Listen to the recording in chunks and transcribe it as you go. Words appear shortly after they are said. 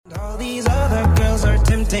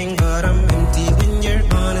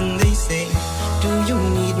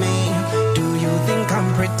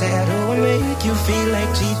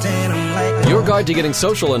Guide to Getting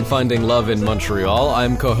Social and Finding Love in Montreal.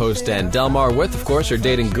 I'm co-host Dan Delmar with, of course, your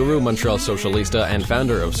dating guru, Montreal socialista, and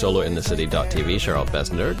founder of solointhecity.tv, Cheryl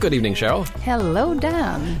Besner. Good evening, Cheryl. Hello,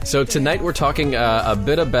 Dan. So tonight we're talking a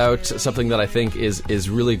bit about something that I think is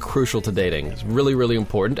really crucial to dating. It's really, really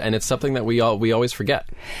important, and it's something that we always forget.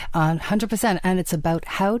 100%, and it's about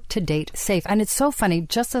how to date safe. And it's so funny,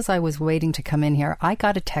 just as I was waiting to come in here, I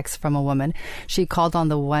got a text from a woman. She called on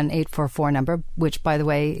the 1-844 number, which, by the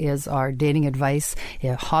way, is our dating advice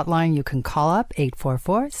hotline. You can call up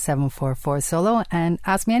 844-744-SOLO and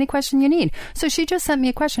ask me any question you need. So she just sent me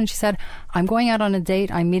a question. She said, I'm going out on a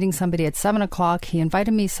date. I'm meeting somebody at 7 o'clock. He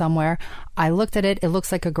invited me somewhere. I looked at it. It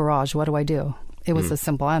looks like a garage. What do I do? It was a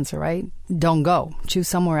simple answer, right? Don't go. Choose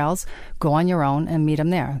somewhere else. Go on your own and meet him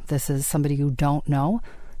there. This is somebody you don't know.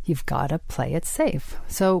 You've got to play it safe.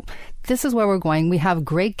 So this is where we're going. We have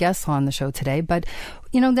great guests on the show today. But,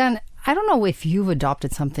 Dan, I don't know if you've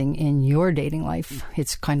adopted something in your dating life.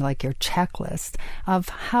 It's kind of like your checklist of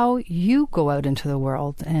how you go out into the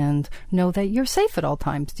world and know that you're safe at all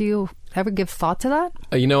times. Do you ever give thought to that?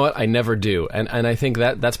 You know what? I never do. And I think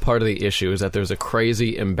that's part of the issue, is that there's a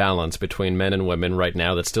crazy imbalance between men and women right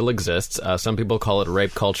now that still exists. Some people call it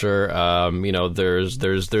rape culture. There's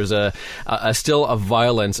still a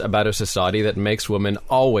violence about a society that makes women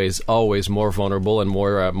always more vulnerable and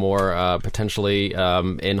more potentially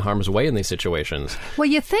in harm's way in these situations. Well,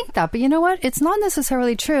 you think that, but you know what? It's not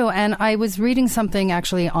necessarily true. And I was reading something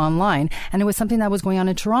actually online, and it was something that was going on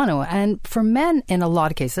in Toronto. And for men, in a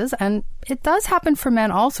lot of cases, and it does happen for men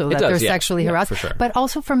also that they're sexually harassed, for sure. But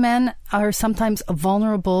also for men are sometimes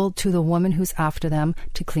vulnerable to the woman who's after them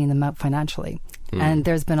to clean them up financially. And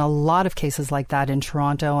there's been a lot of cases like that in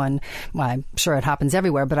Toronto, and well, I'm sure it happens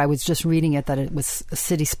everywhere, but I was just reading it that it was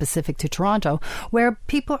city specific to Toronto, where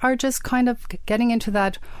people are just kind of getting into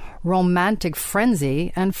that romantic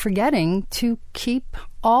frenzy and forgetting to keep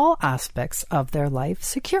all aspects of their life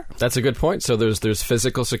secure. That's a good point. So there's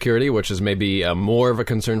physical security, which is maybe more of a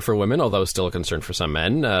concern for women, although still a concern for some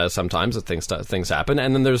men. Sometimes things happen,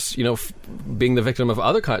 and then there's being the victim of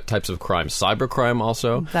other types of crime, cybercrime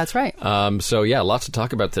also. That's right. So yeah, lots to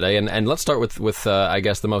talk about today, and let's start with I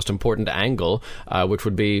guess the most important angle, which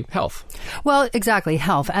would be health. Well, exactly,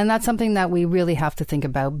 health, and that's something that we really have to think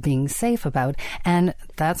about being safe about, and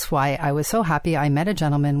that's why I was so happy. I met a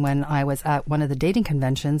gentleman when I was at one of the dating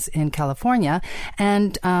conventions in California,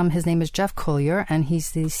 and his name is Jeff Collier, and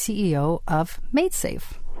he's the CEO of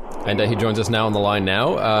MateSafe. And he joins us now on the line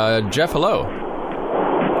now. Jeff, hello.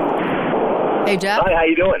 Hey, Jeff. Hi, how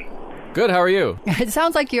you doing? Good, how are you? It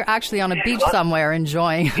sounds like you're actually on a beach somewhere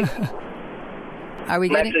enjoying. I'm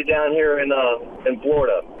actually down here in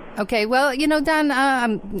Florida. Okay, well, Dan,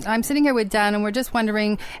 I'm sitting here with Dan, and we're just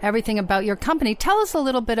wondering everything about your company. Tell us a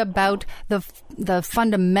little bit about the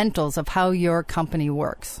fundamentals of how your company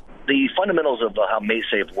works. The fundamentals of how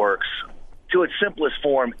MateSafe works, to its simplest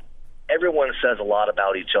form, everyone says a lot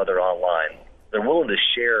about each other online. They're willing to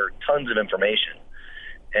share tons of information.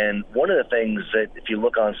 And one of the things that if you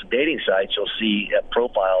look on some dating sites, you'll see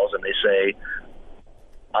profiles, and they say,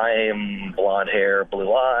 I am blonde hair,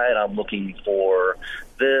 blue-eyed, I'm looking for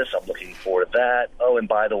this, I'm looking for that. Oh, and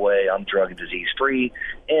by the way, I'm drug and disease-free,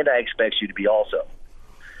 and I expect you to be also.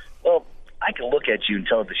 Well, I can look at you and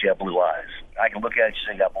tell that you have blue eyes. I can look at you and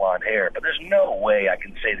say you got blonde hair, but there's no way I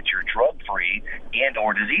can say that you're drug-free and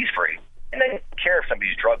or disease-free. And I don't care if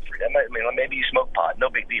somebody's drug-free. Maybe you smoke pot, no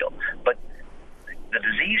big deal. But the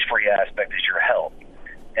disease-free aspect is your health.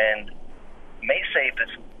 And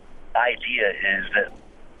MateSafe's idea is that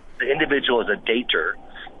the individual as a dater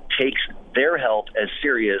takes their health as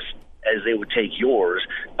serious as they would take yours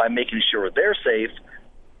by making sure they're safe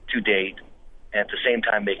to date, and at the same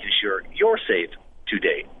time making sure you're safe to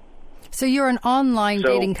date. So you're an online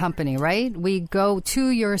dating company, right? We go to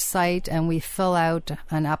your site and we fill out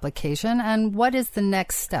an application. And what is the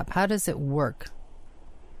next step? How does it work?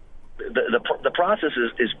 The process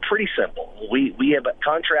is pretty simple. We have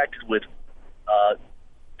contracted with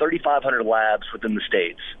 3,500 labs within the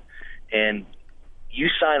States. And you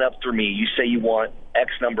sign up through me. You say you want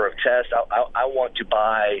X number of tests. I want to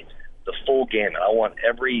buy the full gamut. I want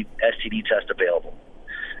every STD test available.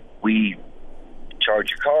 We charge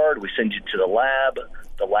your card. We send you to the lab.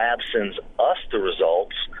 The lab sends us the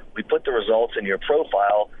results. We put the results in your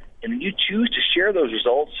profile, and then you choose to share those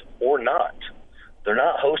results or not. They're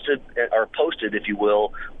not hosted or posted, if you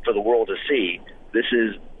will, for the world to see. This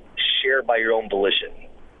is shared by your own volition.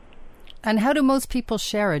 And how do most people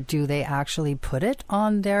share it? Do they actually put it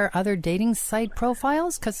on their other dating site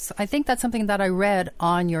profiles? Because I think that's something that I read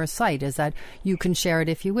on your site, is that you can share it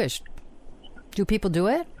if you wish. Do people do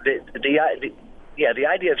it? Yeah, the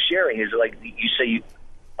idea of sharing is like you say,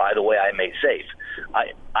 by the way, I mate safe.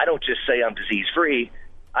 I don't just say I'm disease-free.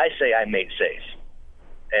 I say I mate safe.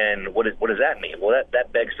 And what does that mean? Well,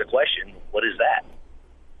 that begs the question, what is that?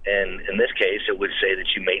 And in this case, it would say that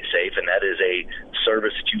you mate safe, and that is a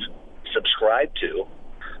service that you subscribe to,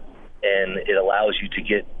 and it allows you to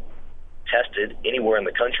get tested anywhere in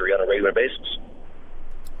the country on a regular basis.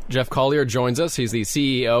 Jeff Collier joins us. He's the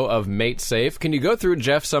CEO of MateSafe. Can you go through,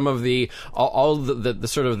 Jeff, some of all the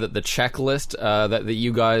sort of the checklist that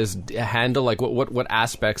you guys handle? Like what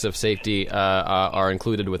aspects of safety are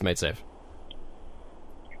included with MateSafe?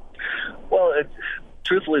 Well,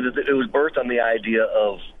 truthfully, it was birthed on the idea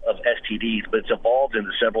of STDs, but it's evolved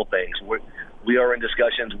into several things. We are in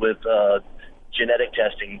discussions with genetic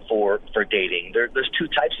testing for dating. There's two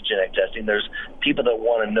types of genetic testing. There's people that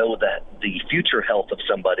want to know that the future health of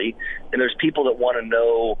somebody, and there's people that want to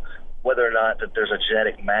know whether or not that there's a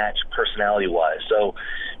genetic match personality-wise. So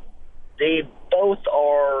they both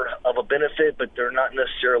are of a benefit, but they're not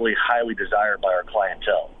necessarily highly desired by our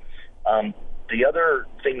clientele. The other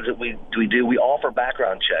things that we do, we offer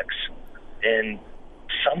background checks, and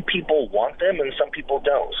some people want them and some people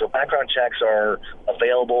don't. So background checks are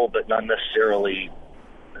available, but not necessarily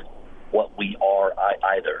what we are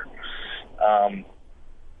either.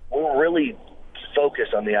 We're really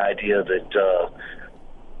focused on the idea that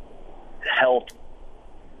health,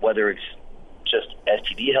 whether it's just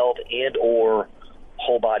STD health and or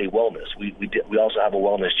whole body wellness, we also have a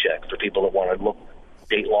wellness check for people that want to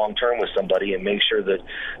date long term with somebody and make sure that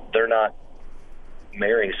they're not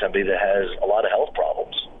marrying somebody that has a lot of health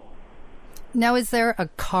problems. Now, is there a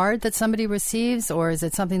card that somebody receives, or is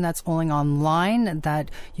it something that's only online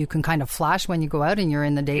that you can kind of flash when you go out and you're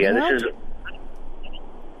in the dating world?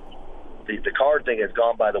 The card thing has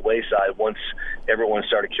gone by the wayside once everyone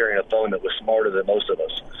started carrying a phone that was smarter than most of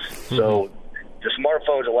us. Mm-hmm. So the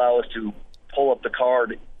smartphones allow us to pull up the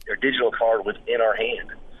card, or digital card, within our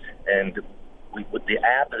hand. And the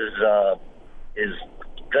app is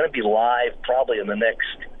going to be live probably in the next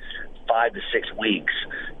 5 to 6 weeks,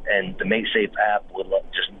 and the MateSafe app would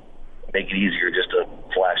just make it easier just to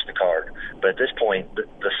flash the card. But at this point,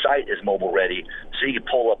 the site is mobile ready, so you can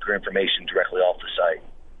pull up your information directly off the site.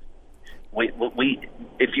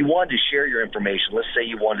 If you wanted to share your information, let's say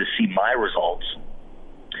you wanted to see my results,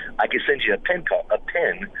 I could send you a pin,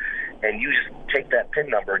 and you just take that pin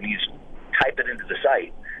number and you just type it into the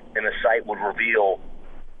site, and the site would reveal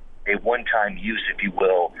a one-time use, if you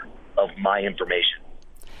will, of my information.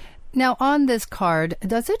 Now, on this card,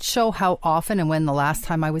 does it show how often and when the last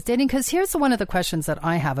time I was dating? Because here's one of the questions that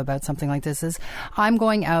I have about something like this is, I'm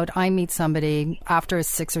going out, I meet somebody, after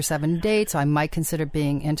 6 or 7 dates, I might consider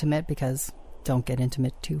being intimate, because don't get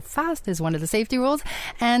intimate too fast is one of the safety rules.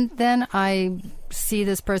 And then I see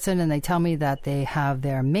this person and they tell me that they have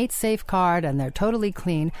their MateSafe card and they're totally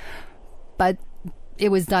clean. But it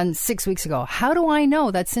was done 6 weeks ago. How do I know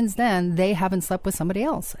that since then they haven't slept with somebody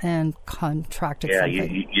else and contracted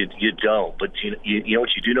something? You don't. But you know what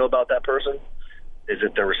you do know about that person is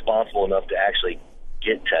that they're responsible enough to actually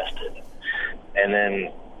get tested. And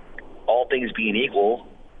then, all things being equal,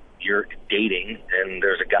 you're dating, and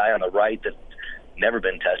there's a guy on the right that's never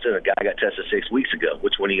been tested, and a guy got tested 6 weeks ago.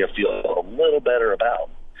 Which one are you going to feel a little better about?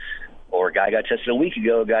 Or a guy got tested a week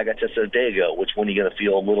ago, a guy got tested a day ago. Which one are you going to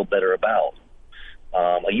feel a little better about?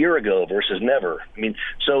 A year ago versus never. I mean,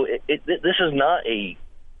 so this is not an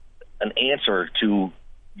answer to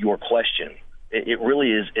your question. It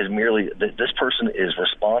really is merely that this person is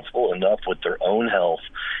responsible enough with their own health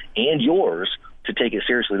and yours to take it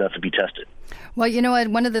seriously enough to be tested. Well, you know what?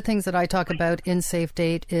 One of the things that I talk about in Safe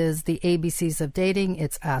Date is the ABCs of dating.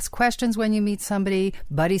 It's ask questions when you meet somebody,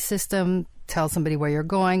 buddy system, tell somebody where you're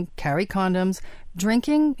going, carry condoms,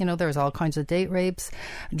 drinking. You know, there's all kinds of date rapes,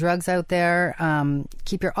 drugs out there.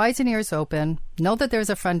 Keep your eyes and ears open. Know that there's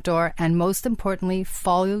a front door. And most importantly,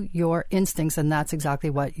 follow your instincts. And that's exactly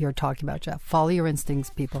what you're talking about, Jeff. Follow your instincts,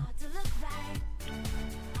 people.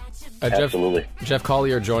 Absolutely. Jeff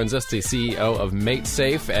Collier joins us, the CEO of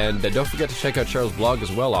MateSafe, and don't forget to check out Cheryl's blog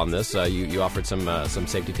as well on this. You offered some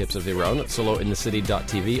safety tips of your own at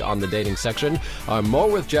solointhecity.tv on the dating section. More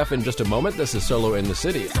with Jeff in just a moment. This is Solo in the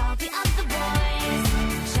City.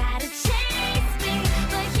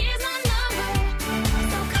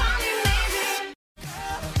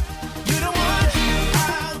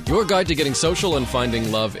 Your guide to getting social and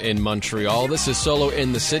finding love in Montreal. This is Solo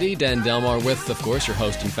in the City. Dan Delmar with, of course, your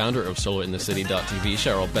host and founder of solointhecity.tv,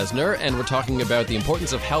 Cheryl Besner. And we're talking about the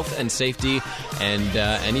importance of health and safety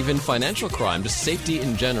and even financial crime, just safety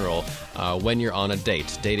in general when you're on a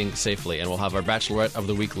date, dating safely. And we'll have our Bachelorette of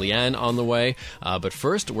the Week, Leanne, on the way. But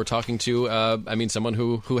first, we're talking to, someone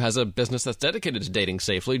who has a business that's dedicated to dating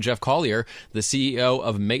safely, Jeff Collier, the CEO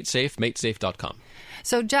of MateSafe, matesafe.com.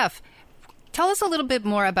 So, Jeff, tell us a little bit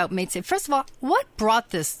more about MateSafe. First of all, what brought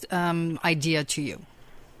this idea to you?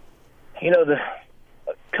 A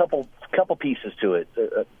couple pieces to it.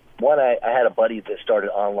 One, I had a buddy that started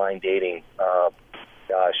online dating,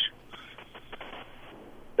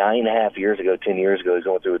 9.5 years ago, 10 years ago. He's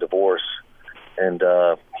going through a divorce, and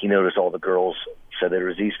he noticed all the girls said they were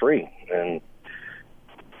disease-free. And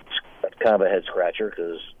that's kind of a head-scratcher,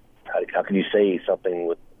 because how can you say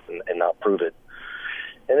something and not prove it?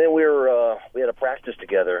 And then we had a practice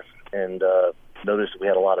together, and noticed we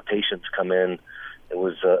had a lot of patients come in. It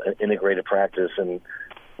was an integrated practice, and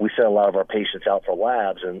we sent a lot of our patients out for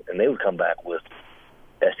labs, and they would come back with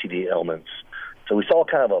STD ailments. So we saw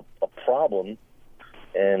kind of a problem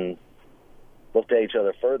and looked at each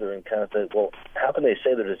other further and kind of said, well, how can they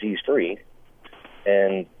say they're disease-free?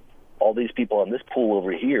 And all these people in this pool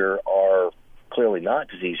over here are clearly not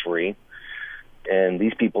disease-free. And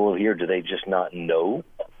these people over here, do they just not know?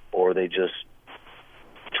 Or are they just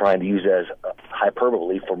trying to use it as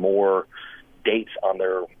hyperbole for more dates on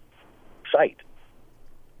their site?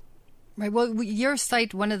 Right. Well, your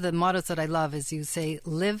site, one of the mottos that I love is you say,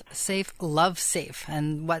 live safe, love safe.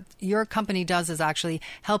 And what your company does is actually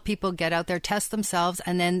help people get out there, test themselves,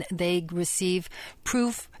 and then they receive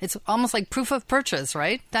proof. It's almost like proof of purchase,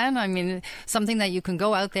 right, Dan? I mean, something that you can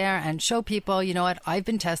go out there and show people, you know what, I've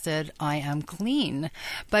been tested, I am clean.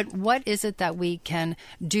 But what is it that we can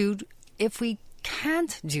do if we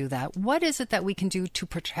can't do that? What is it that we can do to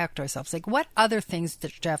protect ourselves? Like, what other things,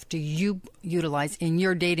 Jeff, do you utilize in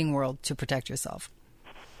your dating world to protect yourself?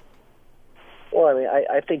 Well, I mean,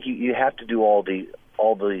 I think you have to do all the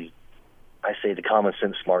I say the common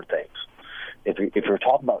sense smart things. If you're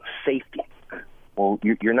talking about safety, well,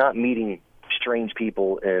 you're not meeting strange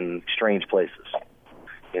people in strange places.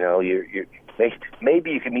 You know, maybe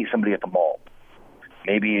you can meet somebody at the mall.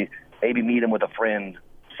 Maybe meet them with a friend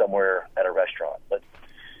somewhere at a restaurant, but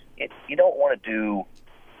you don't want to do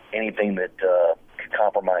anything that could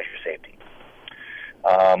compromise your safety.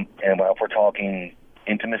 And if we're talking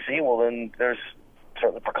intimacy, well, then there's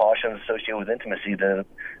certainly precautions associated with intimacy that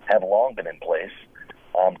have long been in place.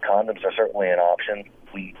 Condoms are certainly an option.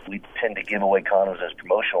 We tend to give away condoms as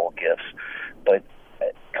promotional gifts, but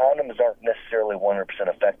condoms aren't necessarily 100%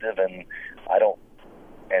 effective, and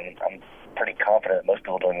I'm pretty confident that most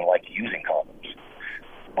people don't even like using condoms,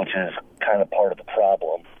 which is kind of part of the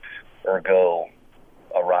problem, ergo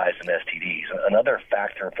a rise in STDs. Another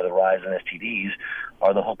factor for the rise in STDs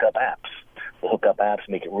are the hookup apps. The hookup apps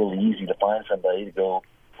make it really easy to find somebody to go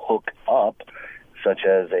hook up, such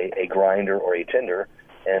as a Grindr or a Tinder,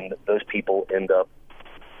 and those people end up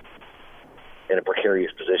in a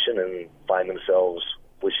precarious position and find themselves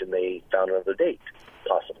wishing they found another date,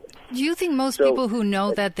 possibly. Do you think most people who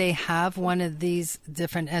know that they have one of these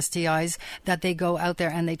different STIs, that they go out there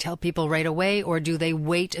and they tell people right away, or do they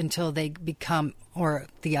wait until they become, or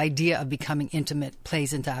the idea of becoming intimate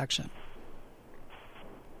plays into action?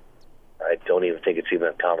 I don't even think it's even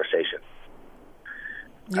a conversation.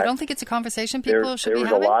 You don't think it's a conversation people should be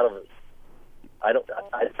having? There's a lot of,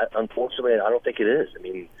 unfortunately, I don't think it is. I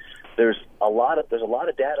mean, there's a lot of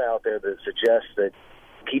data out there that suggests that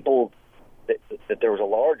people, that there was a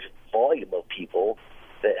large volume of people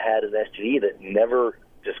that had an STD that never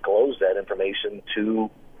disclosed that information to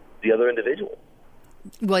the other individual.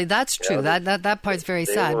 Well, that's true. That part's very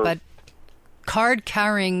sad. But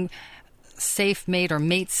card-carrying safe mate or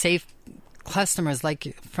mate safe customers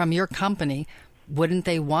like from your company, wouldn't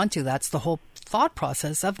they want to? That's the whole thought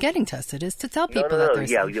process of getting tested, is to tell people that they're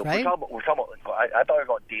safe, right? We're talking about, I thought we were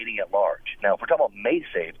about dating at large. Now, if we're talking about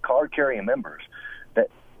MateSafe, card-carrying members,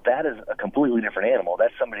 that is a completely different animal.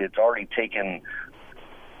 That's somebody that's already taken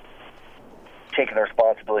the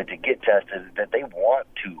responsibility to get tested, that they want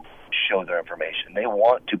to show their information. They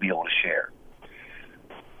want to be able to share.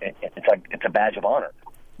 It's a badge of honor.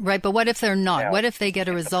 Right, but what if they're not? Now, what if they get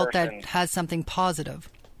a result that has something positive?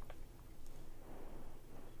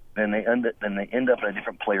 Then they end up in a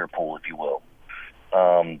different player pool, if you will.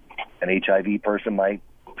 An HIV person might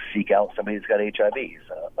seek out somebody that's got HIV.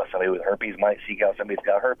 Somebody with herpes might seek out somebody that's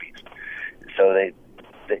got herpes. So they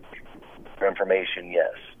for information,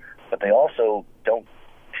 yes, but they also don't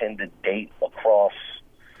tend to date across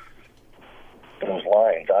those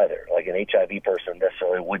lines either. Like an HIV person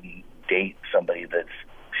necessarily wouldn't date somebody that's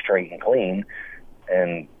straight and clean,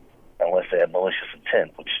 and unless they have malicious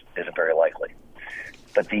intent, which isn't very likely.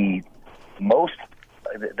 But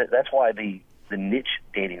that's why the niche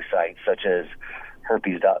dating sites such as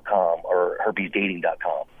herpes.com or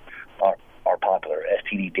herpesdating.com are popular,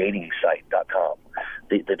 stddating.site.com.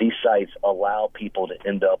 These sites allow people to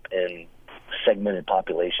end up in segmented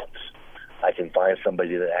populations. I can find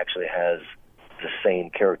somebody that actually has the same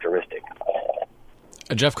characteristic.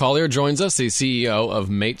 Jeff Collier joins us, the CEO of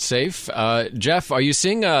MateSafe. Jeff, are you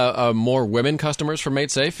seeing more women customers for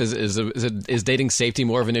MateSafe? Is dating safety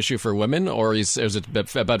more of an issue for women, or is it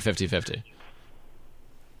about 50-50?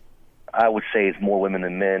 I would say it's more women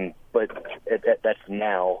than men, but that's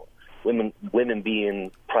now. Women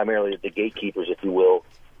being primarily the gatekeepers, if you will,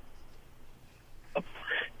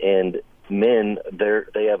 and men,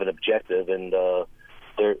 they have an objective, and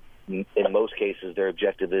in most cases their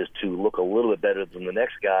objective is to look a little bit better than the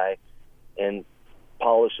next guy and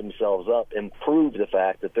polish themselves up and prove the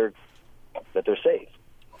fact that they're safe.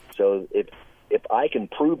 So if I can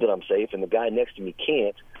prove that I'm safe and the guy next to me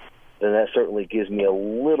can't, then that certainly gives me a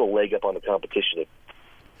little leg up on the competition.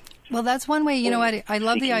 Well, that's one way. You know what? I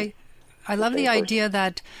love the idea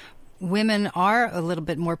that women are a little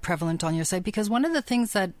bit more prevalent on your site, because one of the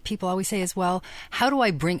things that people always say is, well, how do I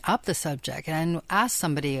bring up the subject and ask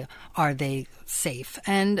somebody, are they safe?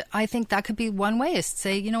 And I think that could be one way, is to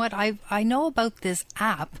say, you know what, I know about this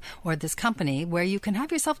app or this company where you can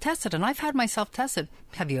have yourself tested, and I've had myself tested.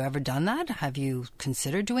 Have you ever done that? Have you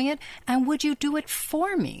considered doing it? And would you do it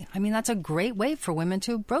for me? I mean, that's a great way for women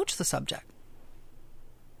to broach the subject.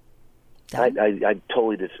 I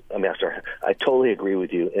totally agree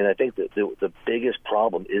with you, and I think that the biggest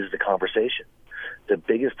problem is the conversation. The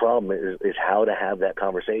biggest problem is how to have that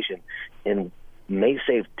conversation, and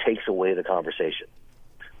MateSafe takes away the conversation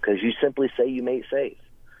because you simply say you mate safe.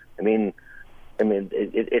 I mean,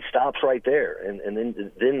 it stops right there, and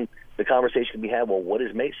then the conversation can be had. Well, what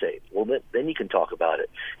is MateSafe? Well, then you can talk about it.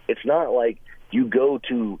 It's not like you go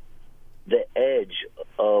to the edge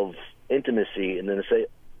of intimacy and then say,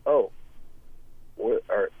 oh,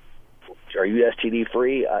 are you STD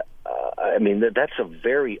free? I mean, that's a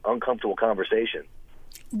very uncomfortable conversation,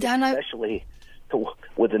 Dan, especially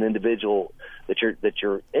with an individual that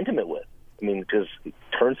you're intimate with. I mean, because you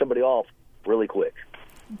turn somebody off really quick.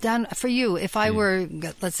 Dan, for you, if I were,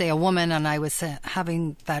 let's say, a woman and I was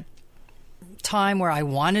having that time where I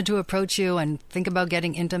wanted to approach you and think about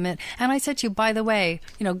getting intimate, and I said to you, by the way,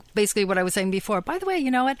 you know, basically what I was saying before, by the way,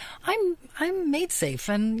 you know what, I'm MateSafe,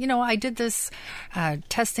 and you know, I did this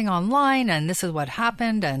testing online, and this is what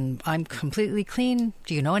happened, and I'm completely clean.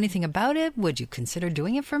 Do you know anything about it? Would you consider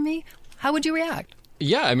doing it for me? How would you react?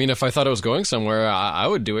 Yeah, I mean, if I thought it was going somewhere, I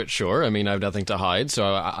would do it, sure. I mean, I have nothing to hide, so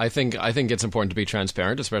I think it's important to be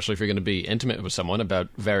transparent, especially if you're going to be intimate with someone about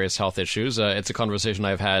various health issues. It's a conversation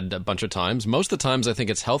I've had a bunch of times. Most of the times I think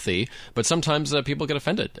it's healthy, but sometimes people get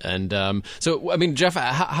offended. And so, I mean, Jeff,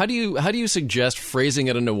 how do you suggest phrasing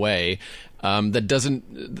it in a way that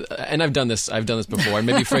doesn't, and I've done this before, and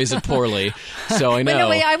maybe phrase it poorly, so I know.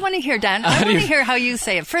 Wait, I want to hear, Dan. I want to hear how you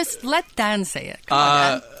say it. First, let Dan say it. Come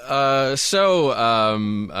on, Dan.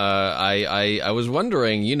 I was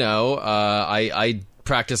wondering, you know, I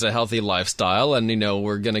practice a healthy lifestyle, and, you know,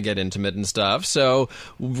 we're going to get intimate and stuff, so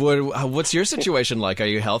what's your situation like? Are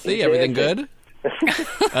you healthy? Everything good?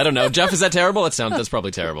 I don't know. Jeff, is that terrible? That's probably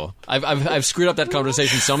terrible. I've screwed up that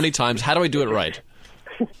conversation so many times. How do I do it right?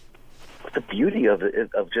 The beauty of it,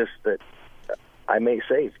 of just that I mate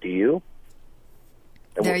safe. Do you?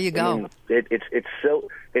 There you go. I mean, it's so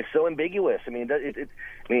ambiguous. I mean,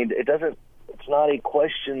 it doesn't. It's not a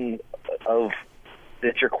question of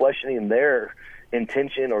that you're questioning their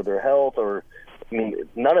intention or their health, or I mean,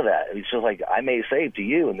 none of that. It's just like, I mate safe. To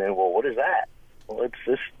you? And then, well, what is that? Well,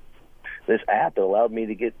 it's this app that allowed me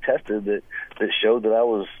to get tested that showed that I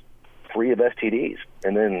was free of STDs.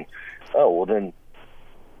 And then,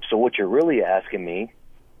 so what you're really asking me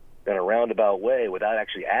in a roundabout way without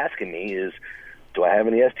actually asking me is, do I have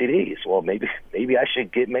any STDs? Well, maybe I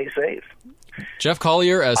should get MateSafe. Jeff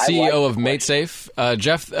Collier, CEO of MateSafe.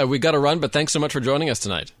 Jeff, we got to run, but thanks so much for joining us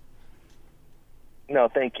tonight. No,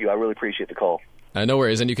 thank you. I really appreciate the call. No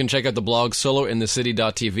worries. And you can check out the blog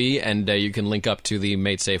solointhecity.tv, and you can link up to the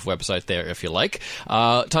MateSafe website there if you like.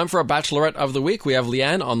 Time for our Bachelorette of the Week. We have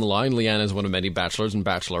Leanne on the line. Leanne is one of many bachelors and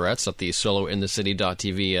bachelorettes at the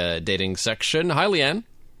solointhecity.tv dating section. Hi, Leanne.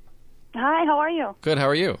 Hi, how are you? Good. How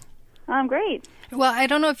are you? I'm great. Well, I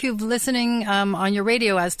don't know if you've listening on your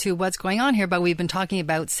radio as to what's going on here, but we've been talking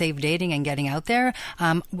about safe dating and getting out there.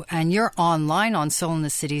 And you're online on Soul in the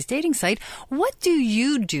City's dating site. What do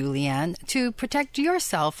you do, Leanne, to protect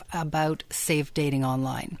yourself about safe dating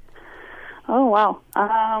online? Oh,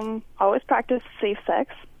 wow. Always practice safe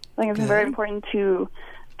sex. I think it's very important to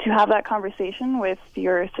have that conversation with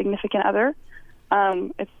your significant other.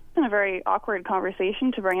 It's been a very awkward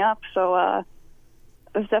conversation to bring up, so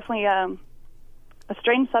it's definitely a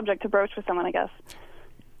strange subject to broach with someone, I guess.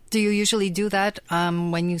 Do you usually do that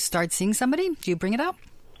when you start seeing somebody? Do you bring it up?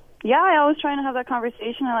 Yeah, I always try to have that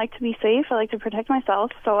conversation. I like to be safe. I like to protect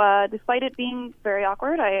myself. So despite it being very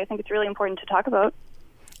awkward, I think it's really important to talk about.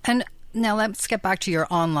 And now let's get back to your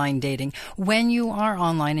online dating. When you are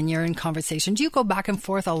online and you're in conversation, do you go back and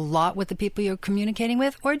forth a lot with the people you're communicating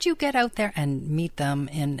with, or do you get out there and meet them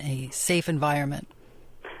in a safe environment?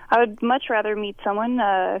 I would much rather meet someone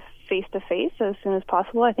face-to-face as soon as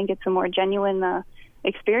possible. I think it's a more genuine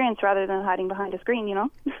experience rather than hiding behind a screen, you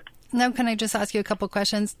know? Now, can I just ask you a couple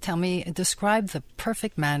questions? Tell me, describe the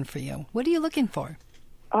perfect man for you. What are you looking for?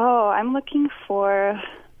 Oh, I'm looking for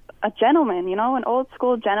a gentleman, you know, an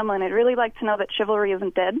old-school gentleman. I'd really like to know that chivalry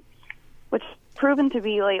isn't dead, which is proven to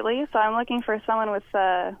be lately. So I'm looking for someone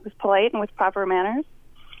who's polite and with proper manners.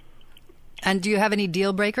 And do you have any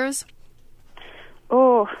deal breakers?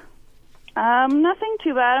 Oh, nothing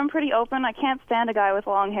too bad. I'm pretty open. I can't stand a guy with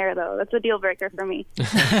long hair, though. That's a deal breaker for me.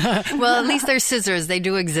 Well, at least there's scissors. They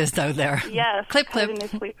do exist out there. Yes. Clip.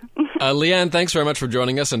 Leanne, thanks very much for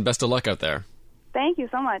joining us, and best of luck out there. Thank you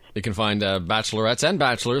so much. You can find bachelorettes and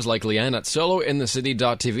bachelors like Leanne at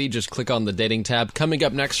solointhecity.tv. Just click on the dating tab. Coming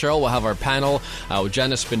up next, Cheryl, we'll have our panel.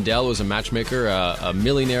 Janice Spindell, who's a matchmaker, a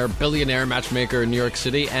millionaire, billionaire matchmaker in New York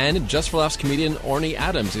City, and Just for Laughs comedian Orny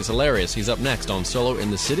Adams. He's hilarious. He's up next on Solo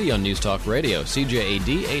in the City on News Talk Radio,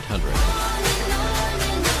 CJAD 800.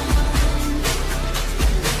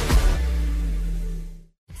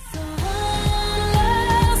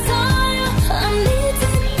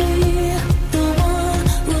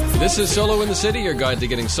 This is Solo in the City, your guide to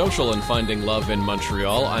getting social and finding love in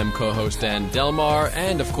Montreal. I'm co-host Dan Delmar,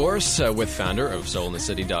 and of course, with founder of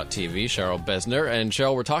SoulintheCity.tv, Cheryl Besner. And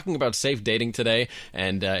Cheryl, we're talking about safe dating today,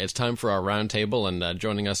 and it's time for our roundtable. And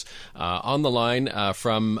joining us on the line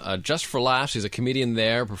from Just for Laughs, he's a comedian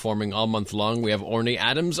there, performing all month long. We have Orny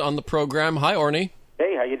Adams on the program. Hi, Orny.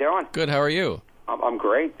 Hey, how you doing? Good. How are you? I'm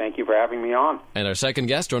great. Thank you for having me on. And our second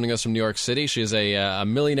guest, joining us from New York City, she's a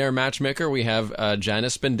millionaire matchmaker. We have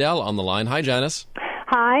Janice Spindell on the line. Hi, Janice.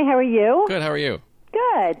 Hi, how are you? Good, how are you?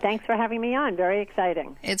 Good. Thanks for having me on. Very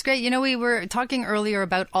exciting. It's great. You know, we were talking earlier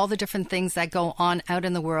about all the different things that go on out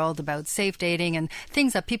in the world about safe dating and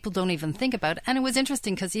things that people don't even think about. And it was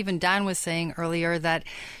interesting because even Dan was saying earlier that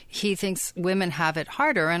he thinks women have it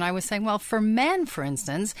harder. And I was saying, well, for men, for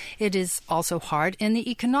instance, it is also hard in the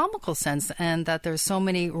economical sense, and that there's so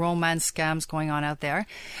many romance scams going on out there.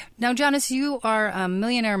 Now, Janice, you are a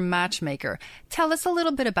millionaire matchmaker. Tell us a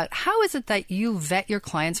little bit about how is it that you vet your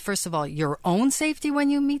clients, first of all, your own safety when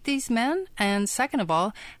you meet these men, and second of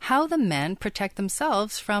all, how the men protect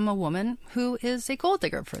themselves from a woman who is a gold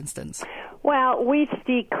digger, for instance. Well, we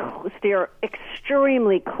steer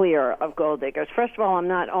extremely clear of gold diggers. First of all, I'm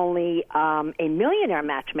not only a millionaire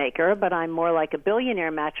matchmaker, but I'm more like a billionaire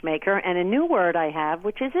matchmaker, and a new word I have,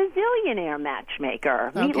 which is a zillionaire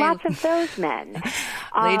matchmaker. Okay. Meet lots of those men.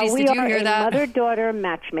 Ladies, did you hear that? We are a mother-daughter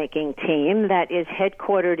matchmaking team that is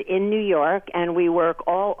headquartered in New York, and we work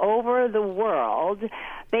all over the world,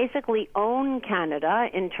 basically own Canada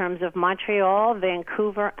in terms of Montreal,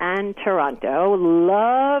 Vancouver, and Toronto.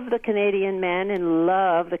 Love the Canadian men and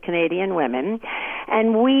love the Canadian women.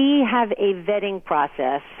 And we have a vetting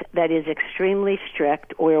process that is extremely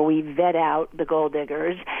strict, where we vet out the gold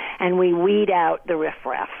diggers and we weed out the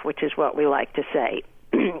riffraff, which is what we like to say.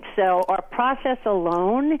 So our process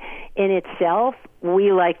alone in itself,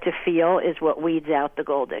 we like to feel, is what weeds out the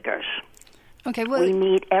gold diggers. Okay, well, we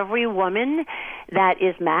meet every woman that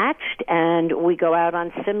is matched, and we go out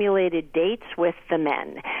on simulated dates with the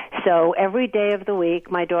men. So every day of the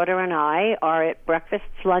week, my daughter and I are at breakfasts,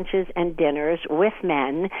 lunches, and dinners with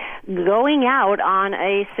men, going out on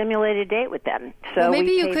a simulated date with them. So well, maybe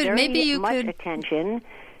we you pay could, very maybe you much could attention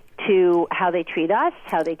to how they treat us,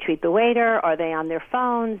 how they treat the waiter. Are they on their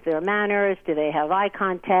phones, their manners? Do they have eye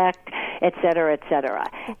contact? et cetera, et cetera.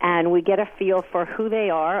 And we get a feel for who they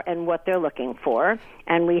are and what they're looking for.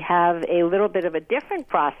 And we have a little bit of a different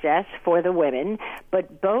process for the women,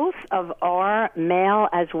 but both of our male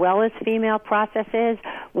as well as female processes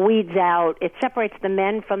weeds out, it separates the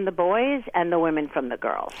men from the boys and the women from the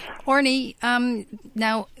girls. Orny,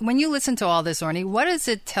 now, when you listen to all this, Orny, what does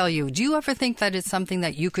it tell you? Do you ever think that it's something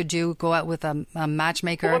that you could do, go out with a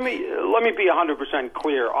matchmaker? Well, let me be 100%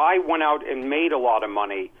 clear. I went out and made a lot of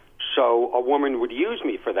money, so a woman would use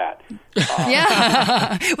me for that.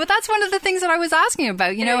 Yeah. Well, that's one of the things that I was asking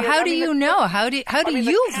about. You know, how do you know? How do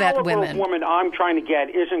you vet women? The woman I'm trying to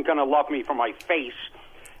get isn't going to love me for my face.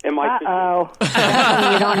 You don't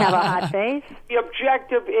have a hot face? The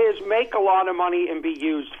objective is make a lot of money and be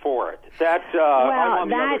used for it. That's well,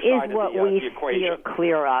 that is what we steer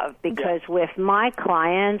clear of, because with my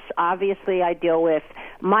clients, obviously I deal with,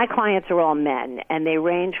 my clients are all men, and they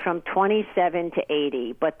range from 27 to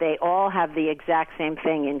 80, but they all have the exact same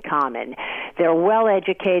thing in common. They're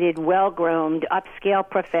well-educated, well-groomed, upscale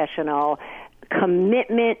professional,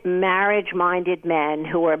 commitment, marriage-minded men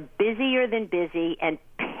who are busier than busy and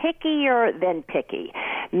pickier than picky.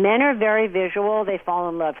 Men are very visual. They fall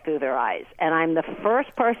in love through their eyes. And I'm the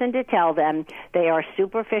first person to tell them they are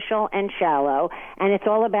superficial and shallow, and it's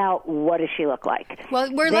all about what does she look like. Well,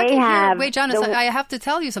 we're lucky here. Wait, Janice, I have to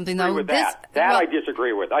tell you something, though. I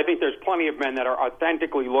disagree with. I think there's plenty of men that are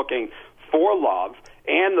authentically looking for love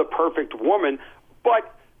and the perfect woman. But,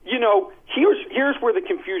 you know, here's where the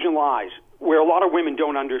confusion lies, where a lot of women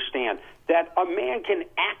don't understand that a man can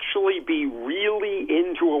actually be really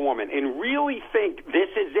into a woman and really think this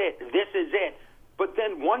is it. But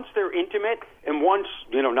then once they're intimate and once,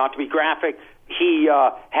 not to be graphic, he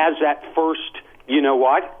has that first,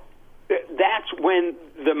 that's when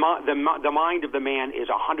the mind of the man is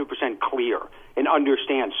 100% clear and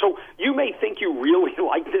understands. So you may think you really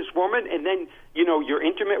like this woman, and then, you're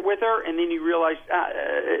intimate with her, and then you realize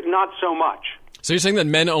not so much. So you're saying that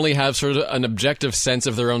men only have sort of an objective sense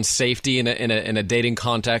of their own safety in a dating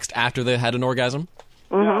context after they had an orgasm?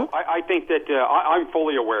 Mm-hmm. No, I think that I'm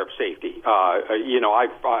fully aware of safety.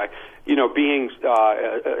 Being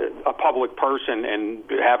a public person and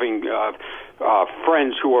having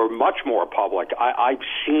friends who are much more public, I've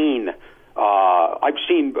seen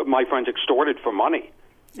my friends extorted for money.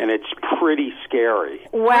 And it's pretty scary.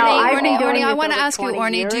 Well, Orny, I want to ask you,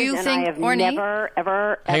 Orny, do you think, Orny?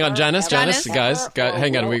 Hang on, Janice, guys,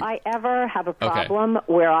 hang on. Will I ever have a problem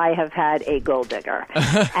where I have had a gold digger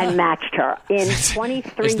and matched her in 23 years?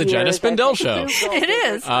 It's the Janice Spindell Show. It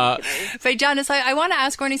is. But Janice, I want to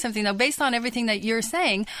ask Orny something, though. Based on everything that you're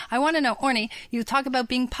saying, I want to know, Orny, you talk about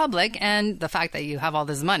being public and the fact that you have all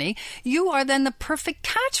this money. You are then the perfect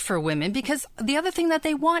catch for women, because the other thing that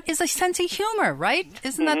they want is a sense of humor, right?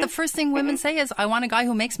 Isn't that the first thing women say is, I want a guy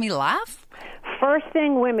who makes me laugh? First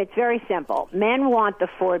thing, women, it's very simple. Men want the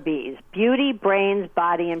 4 Bs: beauty, brains,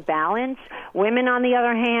 body, and balance. Women, on the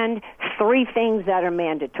other hand, 3 things that are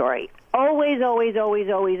mandatory. Always, always, always,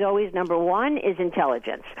 always, always, number 1 is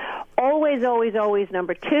intelligence. Always, always, always,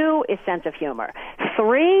 number 2 is sense of humor.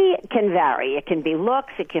 3 can vary. It can be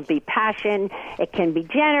looks, it can be passion, it can be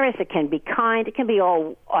generous, it can be kind, it can be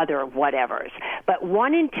all other whatevers. But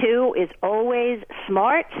 1 and 2 is always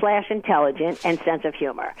smart/intelligent and sense of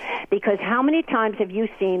humor. Because how many times have you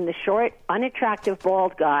seen the short, unattractive,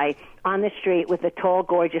 bald guy on the street with a tall,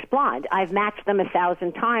 gorgeous blonde? I've matched them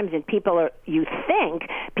 1,000 times, and people are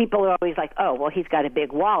always like, oh, well, he's got a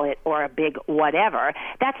big wallet or a big whatever.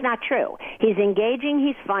 That's not true. He's engaging,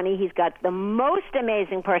 he's funny, he's got the most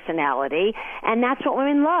amazing personality, and that's what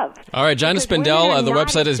women love. All right, Janice Spindell, the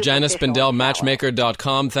website is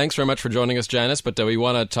JaniceSpindellMatchmaker.com. Thanks very much for joining us, Janice, but we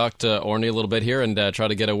want to talk to Orny a little bit here and try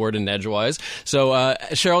to get a word in edgewise. So,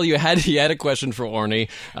 Cheryl, you had a question for Orny.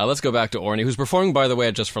 Let's go back to Orny, who's performing, by the way,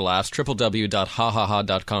 at Just for Laughs,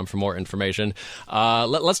 www.hahaha.com for more information.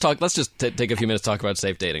 Let's just take a few minutes to talk about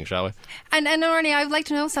safe dating, shall we? And Orny, I'd like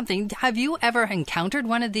to know something. Have you ever encountered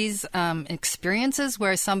one of these experiences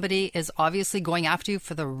where somebody is obviously going after you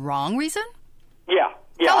for the wrong reason? Yeah.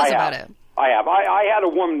 Tell us about it. I have. I had a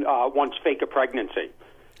woman once fake a pregnancy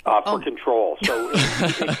for control, so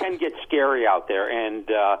it can get scary out there. And,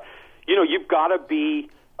 you've got to be...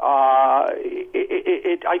 I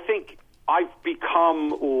think I've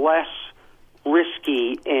become less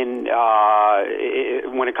risky in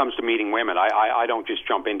when it comes to meeting women. I don't just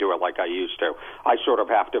jump into it like I used to. I sort of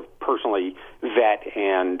have to personally vet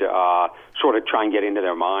and sort of try and get into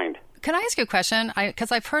their mind. Can I ask you a question?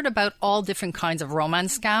 Because I've heard about all different kinds of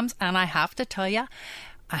romance scams, and I have to tell you,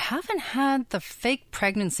 I haven't had the fake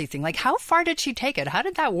pregnancy thing. Like, how far did she take it? How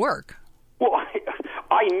did that work? Well,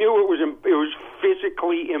 I knew it was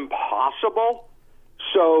physically impossible.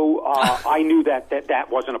 So I knew that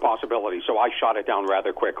wasn't a possibility. So I shot it down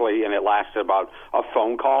rather quickly, and it lasted about a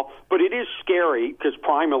phone call. But it is scary because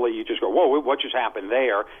primarily you just go, whoa, what just happened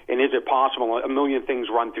there? And is it possible? A million things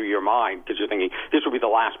run through your mind because you're thinking, this will be the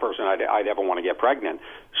last person I'd ever want to get pregnant.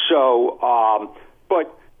 So,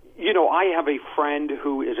 but, you know, I have a friend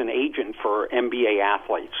who is an agent for NBA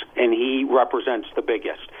athletes, and he represents the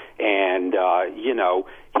biggest. And, you know,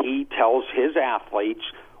 he tells his athletes,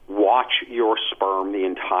 watch your sperm the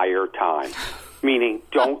entire time, meaning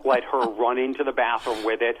don't let her run into the bathroom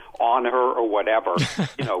with it, on her or whatever.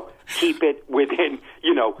 You know, keep it within,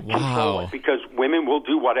 you know, control it, because women will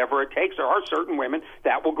do whatever it takes. There are certain women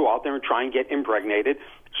that will go out there and try and get impregnated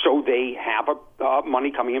so they have money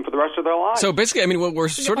coming in for the rest of their lives. So basically, I mean, what we're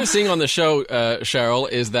sort of seeing on the show, Cheryl,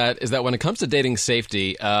 is that when it comes to dating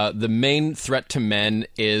safety, the main threat to men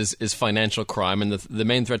is financial crime, and the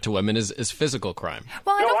main threat to women is physical crime.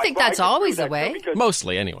 Well, I don't think that's always the way.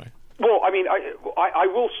 Mostly, anyway. Well, I mean, I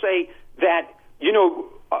will say that, you know,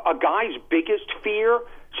 a guy's biggest fear,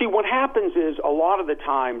 see, what happens is a lot of the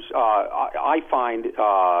times I find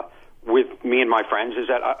with me and my friends is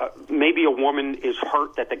that maybe a woman is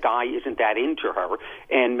hurt that the guy isn't that into her,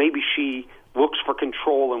 and maybe she looks for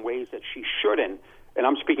control in ways that she shouldn't. And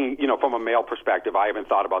I'm speaking, you know, from a male perspective. I haven't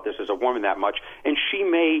thought about this as a woman that much. And she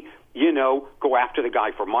may, you know, go after the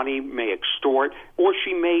guy for money, may extort, or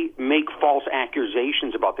she may make false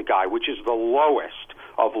accusations about the guy, which is the lowest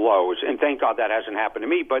of lows. And thank God that hasn't happened to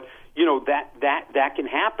me. But, you know, that can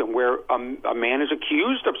happen where a man is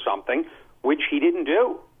accused of something which he didn't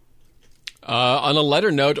do. On a lighter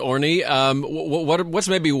note, Orny, what's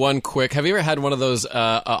maybe one quick? Have you ever had one of those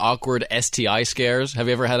awkward STI scares? Have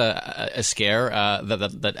you ever had a scare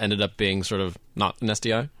that ended up being sort of not an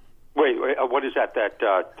STI? Wait, what is that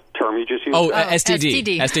term you just used? Oh,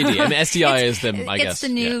 STD. STD. I mean, STI is the, I guess. It's the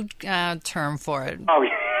new term for it. Oh, yeah.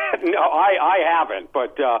 No, I haven't.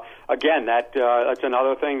 But again, that's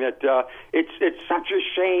another thing that it's such a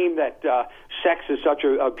shame that sex is such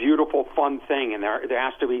a beautiful, fun thing, and there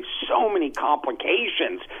has to be so many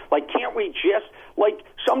complications. Like, can't we just, like,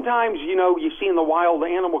 sometimes, you know, you see in the wild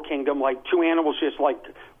animal kingdom, like, two animals just, like,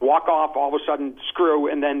 walk off, all of a sudden screw,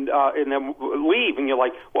 and then leave, and you're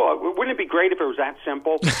like, well, wouldn't it be great if it was that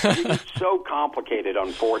simple? It's so complicated,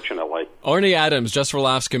 unfortunately. Orny Adams, Just for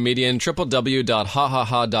Laughs comedian,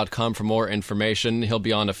 www.hahaha.com for more information. He'll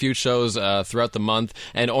be on a few shows throughout the month.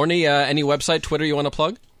 And Orny, any website, Twitter you want to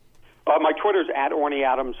plug? My Twitter's at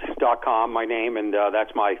OrnyAdams.com, my name, and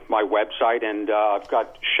that's my website. And I've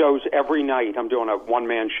got shows every night. I'm doing a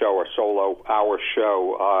one-man show, a solo-hour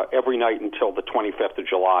show, every night until the 25th of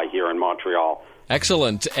July here in Montreal.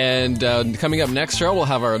 Excellent. And coming up next, Cheryl, we'll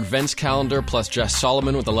have our events calendar plus Jess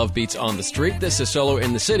Solomon with the Love Beats on the Street. This is Solo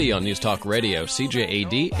in the City on News Talk Radio,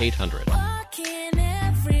 CJAD 800.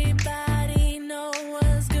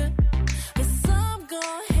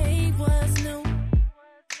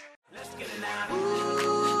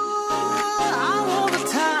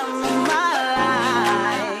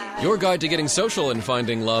 Your guide to getting social and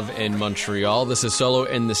finding love in Montreal. This is Solo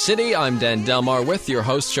in the City. I'm Dan Delmar with your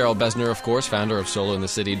host, Cheryl Besner, of course, founder of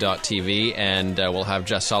solointhecity.tv, and we'll have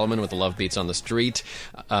Jess Solomon with the Love Beats on the Street.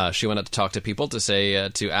 She went out to talk to people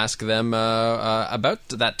to ask them about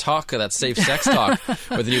that safe sex talk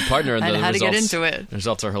with a new partner. And how to get into it. The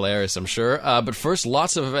results are hilarious, I'm sure. But first,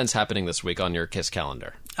 lots of events happening this week on your KISS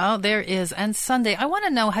calendar. Oh, there is. And Sunday, I want to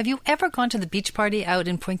know, have you ever gone to the beach party out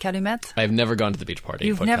in Pointe Calumet? I've never gone to the beach party.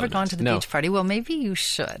 You've never gone to the beach party? Well, maybe you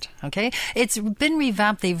should, okay? It's been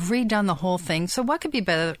revamped. They've redone the whole thing. So what could be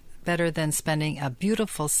better than spending a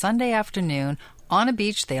beautiful Sunday afternoon on a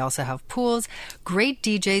beach? They also have pools. Great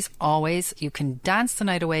DJs always. You can dance the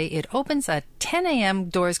night away. It opens at 10 a.m.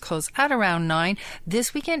 Doors close at around 9.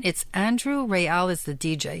 This weekend, it's Andrew Real is the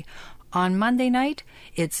DJ. On Monday night,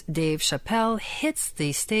 it's Dave Chappelle hits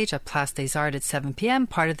the stage at Place des Arts at 7 p.m.,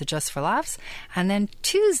 part of the Just for Laughs. And then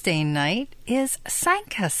Tuesday night is 5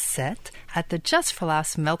 à 7 at the Just for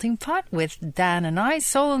Laughs Melting Pot with Dan and I,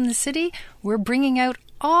 Solo in the City. We're bringing out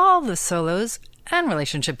all the solos and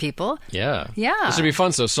relationship people. Yeah. This would be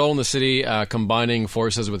fun. So Solo in the City combining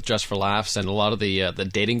forces with Just for Laughs and a lot of the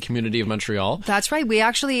dating community of Montreal. That's right. We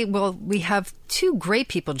have two great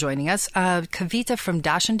people joining us. Kavita from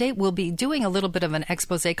Dash and Date will be doing a little bit of an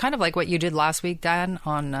expose, kind of like what you did last week, Dan,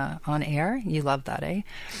 on air. You love that, eh?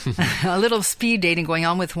 A little speed dating going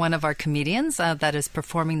on with one of our comedians that is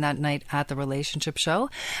performing that night at the relationship show.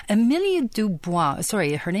 Amélie Dubois,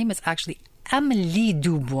 her name is actually Amélie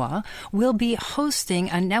Dubois, will be hosting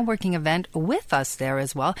a networking event with us there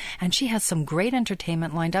as well. And she has some great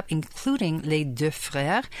entertainment lined up, including Les Deux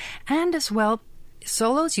Frères, and as well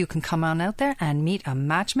solos, you can come on out there and meet a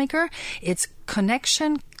matchmaker. It's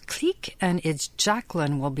Connection Clique, and it's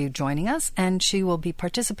Jacqueline will be joining us, and she will be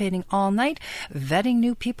participating all night, vetting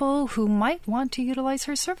new people who might want to utilize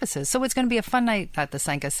her services. So it's going to be a fun night at the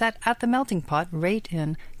 5 à 7 at the Melting Pot right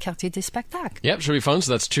in Quartier des Spectacles. Yep, should be fun.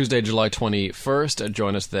 So that's Tuesday, July 21st.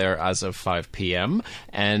 Join us there as of 5 p.m.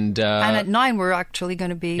 And at 9, we're actually going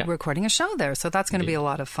to be recording a show there, so that's going to be a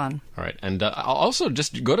lot of fun. All right, and also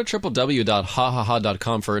just go to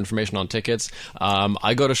www.hahaha.com for information on tickets.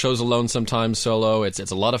 I go to shows alone sometimes, solo. It's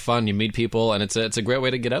a lot of fun. You meet people, and it's a great way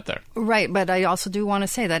to get out there. Right, but I also do want to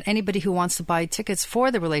say that anybody who wants to buy tickets for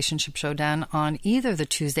the Relationship Showdown on either the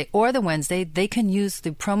Tuesday or the Wednesday, they can use the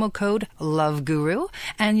promo code LOVEGURU,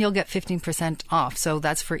 and you'll get 15% off. So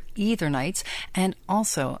that's for either nights. And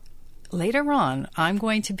also, later on, I'm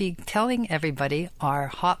going to be telling everybody our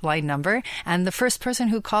hotline number, and the first person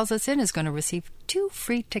who calls us in is going to receive 2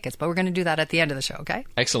 free tickets. But we're going to do that at the end of the show, okay?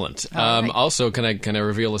 Excellent. Right. Also, can I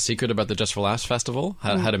reveal a secret about the Just for Laughs Festival?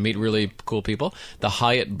 How to meet really cool people? The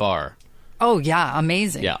Hyatt Bar. Oh, yeah,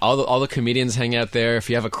 amazing. Yeah, all the comedians hang out there. If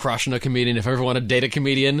you have a crush on a comedian, if you ever want to date a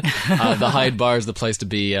comedian, the Hyatt Bar is the place to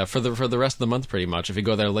be for the rest of the month, pretty much. If you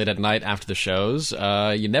go there late at night after the shows,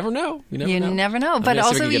 you never know. You never know. But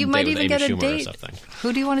also, you might even get a Schumer date. Or something.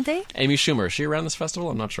 Who do you want to date? Amy Schumer. Is she around this festival?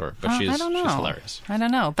 I'm not sure, but I don't know. she's hilarious. I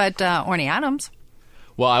don't know. But Orny Adams.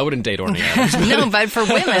 Well, I wouldn't date Orny Adams. No, but for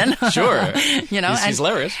women. Sure. He's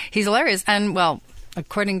hilarious. He's hilarious. And, well,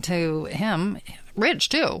 according to him, rich,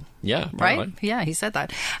 too. Yeah. Right? Probably. Yeah, he said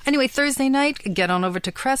that. Anyway, Thursday night, get on over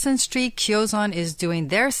to Crescent Street. Kyozan is doing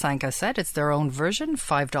their 5 à 7. It's their own version,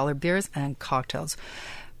 $5 beers and cocktails.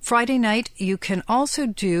 Friday night, you can also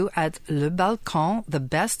do at Le Balcon the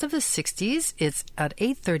best of the 60s. It's at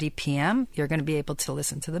 8:30 p.m. You're going to be able to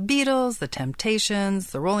listen to the Beatles, the Temptations,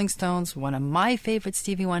 the Rolling Stones, one of my favorites,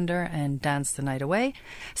 Stevie Wonder, and dance the night away.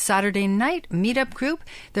 Saturday night, Meetup Group.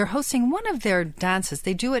 They're hosting one of their dances.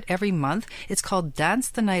 They do it every month. It's called Dance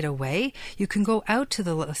the Night Away. You can go out to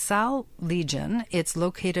the La Salle Legion. It's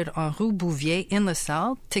located on Rue Bouvier in La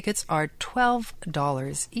Salle. Tickets are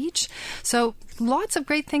 $12 each. So lots of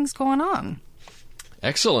great things going on.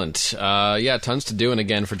 Excellent. Tons to do. And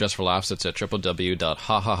again, for Just for Laughs, it's at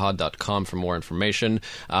www.hahaha.com for more information.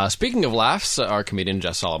 Speaking of laughs, our comedian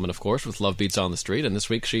Jess Solomon, of course, with Love Beats on the Street. And this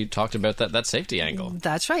week she talked about that safety angle.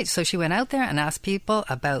 That's right. So she went out there and asked people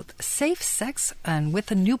about safe sex and with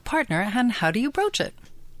a new partner, and how do you broach it?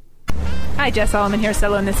 Hi, Jess Solomon here,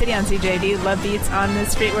 solo in the city on CJD. Love Beats on the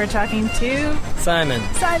Street. We're talking to Simon.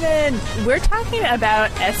 We're talking about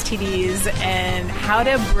STDs and how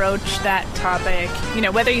to broach that topic. You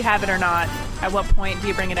know, whether you have it or not. At what point do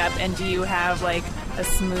you bring it up, and do you have like a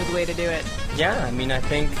smooth way to do it? Yeah, I mean, I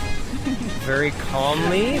think very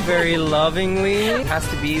calmly, very lovingly. It has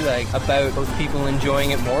to be like about both people enjoying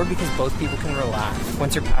it more, because both people can relax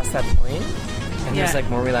once you're past that point. And there's like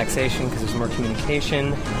more relaxation because there's more communication.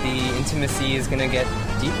 The intimacy is going to get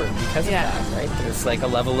deeper because of that, right? There's like a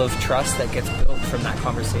level of trust that gets built from that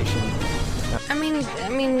conversation. I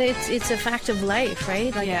mean, it's a fact of life,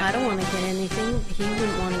 right? Like, I don't want to get anything. He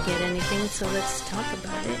wouldn't want to get anything, so let's talk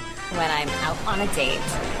about it. When I'm out on a date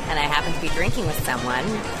and I happen to be drinking with someone,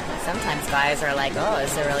 sometimes guys are like, oh,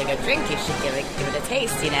 it's a really good drink. You should give it a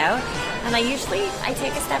taste, you know? And I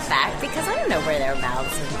take a step back because I don't know where their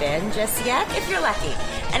mouths have been just yet, if you're lucky.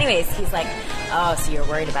 Anyways, he's like, oh, so you're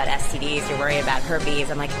worried about STDs, you're worried about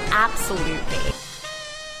herpes. I'm like, absolutely.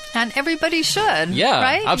 And everybody should. Yeah,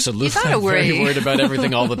 right? absolutely. You gotta I'm worry. very worried about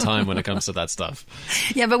everything all the time when it comes to that stuff.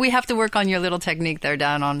 Yeah, but we have to work on your little technique there,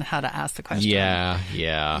 Dan, on how to ask the question. Yeah.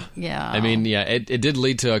 I mean, it did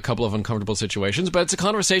lead to a couple of uncomfortable situations, but it's a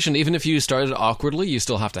conversation. Even if you started awkwardly, you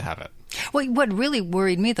still have to have it. Well, what really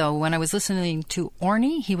worried me, though, when I was listening to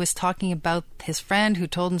Orny, he was talking about his friend who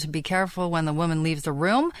told him to be careful when the woman leaves the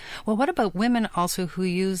room. Well, what about women also who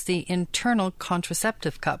use the internal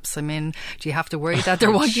contraceptive cups? I mean, do you have to worry that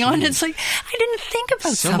they're walking on? It's like, I didn't think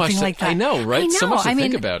about something like that. I know, right? So much to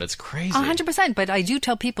think about. It's crazy. 100%. But I do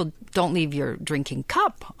tell people, don't leave your drinking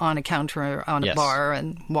cup on a counter on a bar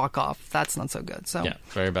and walk off. That's not so good. So yeah,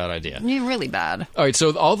 very bad idea. Really bad. All right, so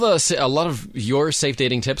a lot of your safe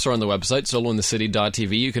dating tips are on the website,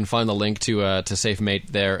 solointhecity.tv. You can find the link to Safe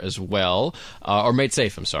Mate there as well. Or Mate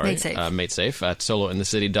Safe, I'm sorry. Mate Safe. Mate Safe at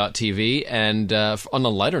solointhecity.tv. And on a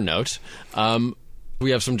lighter note,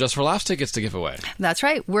 we have some Just for Laughs tickets to give away. That's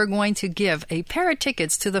right. We're going to give a pair of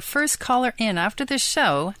tickets to the first caller in after the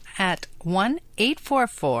show at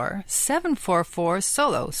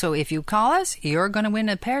 1-844-744-SOLO. So if you call us, you're going to win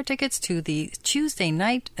a pair of tickets to the Tuesday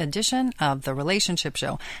night edition of The Relationship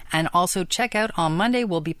Show. And also check out on Monday,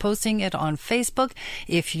 we'll be posting it on Facebook.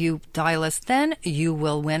 If you dial us then, you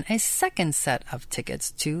will win a second set of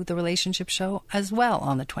tickets to The Relationship Show as well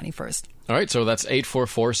on the 21st. All right, so that's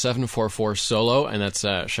 844-744-SOLO, and that's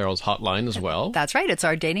Cheryl's hotline as well. That's right. It's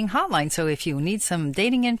our dating hotline. So if you need some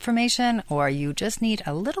dating information or you just need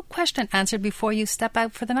a little question answered before you step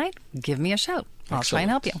out for the night, give me a shout. I'll try and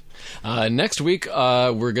help you. Next week,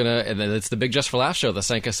 we're going to, and then it's the big Just for Laughs show, the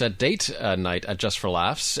Sanka Set date night at Just for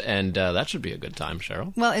Laughs, and that should be a good time,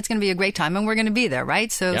 Cheryl. Well, it's going to be a great time, and we're going to be there,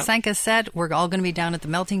 right? So Sanka Set, we're all going to be down at the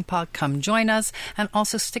Melting Pot. Come join us, and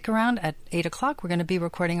also stick around at 8 o'clock. We're going to be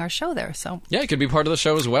recording our show there. So yeah, you could be part of the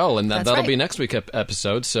show as well, and that'll right. be next week's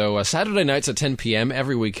episode. So Saturday nights at 10 p.m.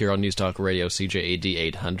 every week here on News Talk Radio CJAD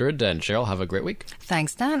 800. And Cheryl, have a great week.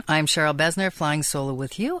 Thanks, Dan. I'm Cheryl Besner, flying solo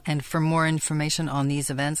with you, and for more information on these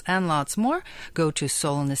events and lots more, go to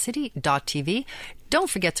soulinthecity.tv. Don't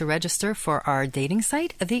forget to register for our dating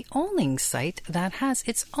site, the only site that has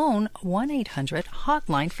its own 1-800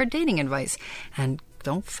 hotline for dating advice. And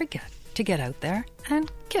don't forget to get out there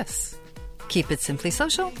and kiss. Keep it simply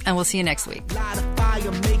social, and we'll see you next week. Light a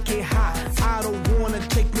fire, make it hot. I don't want to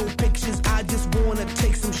take no pictures, I just want to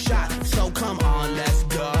take some shots. So come on, let's go.